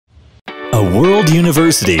A world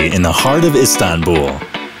university in the heart of Istanbul.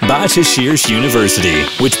 Bahcesehir University,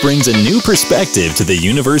 which brings a new perspective to the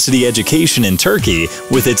university education in Turkey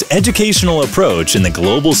with its educational approach and the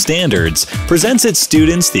global standards, presents its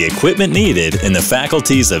students the equipment needed in the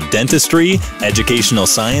faculties of dentistry, educational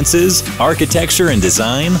sciences, architecture and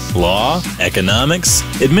design, law, economics,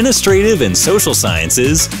 administrative and social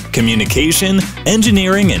sciences, communication,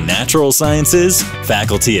 engineering and natural sciences,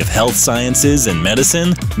 faculty of health sciences and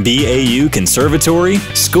medicine, BAU Conservatory,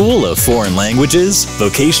 School of Foreign Languages,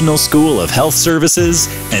 Vocational School of Health Services,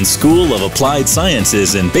 and School of Applied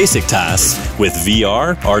Sciences and Basic Tasks with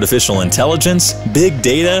VR, Artificial Intelligence, Big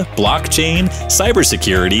Data, Blockchain,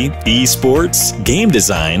 Cybersecurity, Esports, Game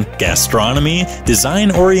Design, Gastronomy,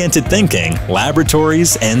 Design-Oriented Thinking,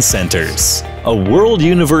 Laboratories, and Centers. A world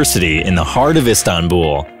university in the heart of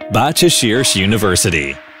Istanbul. Bahcesehir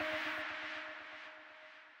University.